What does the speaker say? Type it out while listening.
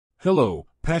Hello,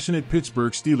 passionate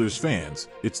Pittsburgh Steelers fans.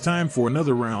 It's time for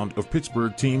another round of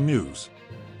Pittsburgh team news.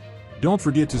 Don't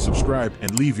forget to subscribe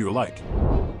and leave your like.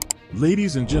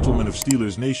 Ladies and gentlemen of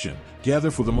Steelers Nation,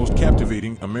 gather for the most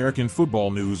captivating American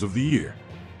football news of the year.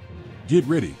 Get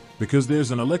ready, because there's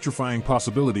an electrifying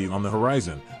possibility on the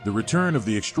horizon: the return of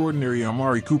the extraordinary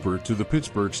Amari Cooper to the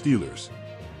Pittsburgh Steelers.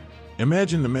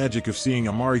 Imagine the magic of seeing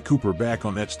Amari Cooper back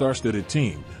on that star-studded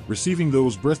team, receiving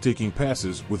those breathtaking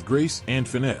passes with grace and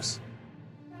finesse.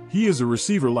 He is a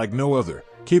receiver like no other,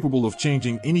 capable of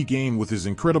changing any game with his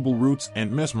incredible roots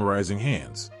and mesmerizing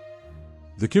hands.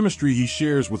 The chemistry he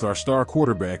shares with our star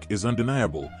quarterback is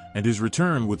undeniable, and his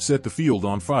return would set the field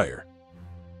on fire.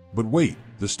 But wait,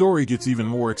 the story gets even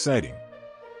more exciting.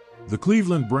 The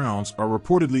Cleveland Browns are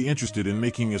reportedly interested in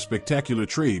making a spectacular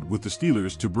trade with the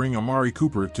Steelers to bring Amari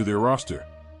Cooper to their roster.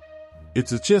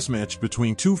 It's a chess match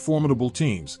between two formidable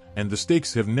teams, and the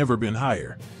stakes have never been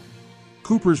higher.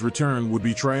 Cooper's return would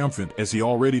be triumphant, as he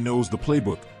already knows the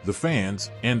playbook, the fans,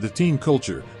 and the team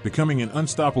culture, becoming an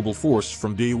unstoppable force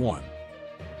from day one.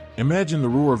 Imagine the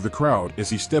roar of the crowd as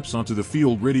he steps onto the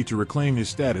field, ready to reclaim his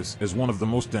status as one of the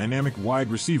most dynamic wide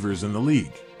receivers in the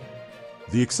league.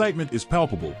 The excitement is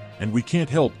palpable, and we can't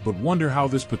help but wonder how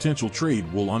this potential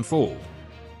trade will unfold.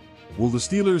 Will the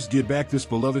Steelers get back this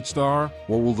beloved star,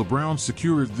 or will the Browns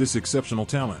secure this exceptional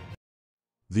talent?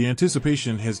 The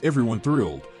anticipation has everyone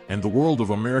thrilled, and the world of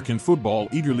American football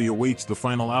eagerly awaits the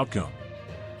final outcome.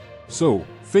 So,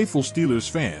 faithful Steelers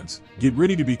fans, get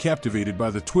ready to be captivated by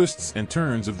the twists and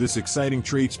turns of this exciting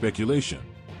trade speculation.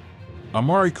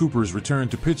 Amari Cooper's return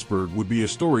to Pittsburgh would be a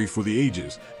story for the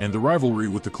ages, and the rivalry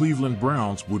with the Cleveland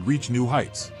Browns would reach new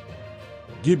heights.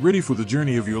 Get ready for the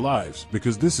journey of your lives,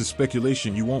 because this is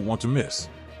speculation you won't want to miss.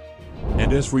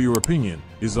 And as for your opinion,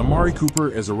 is Amari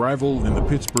Cooper as a rival in the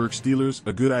Pittsburgh Steelers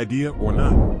a good idea or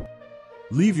not?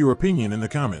 Leave your opinion in the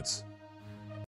comments.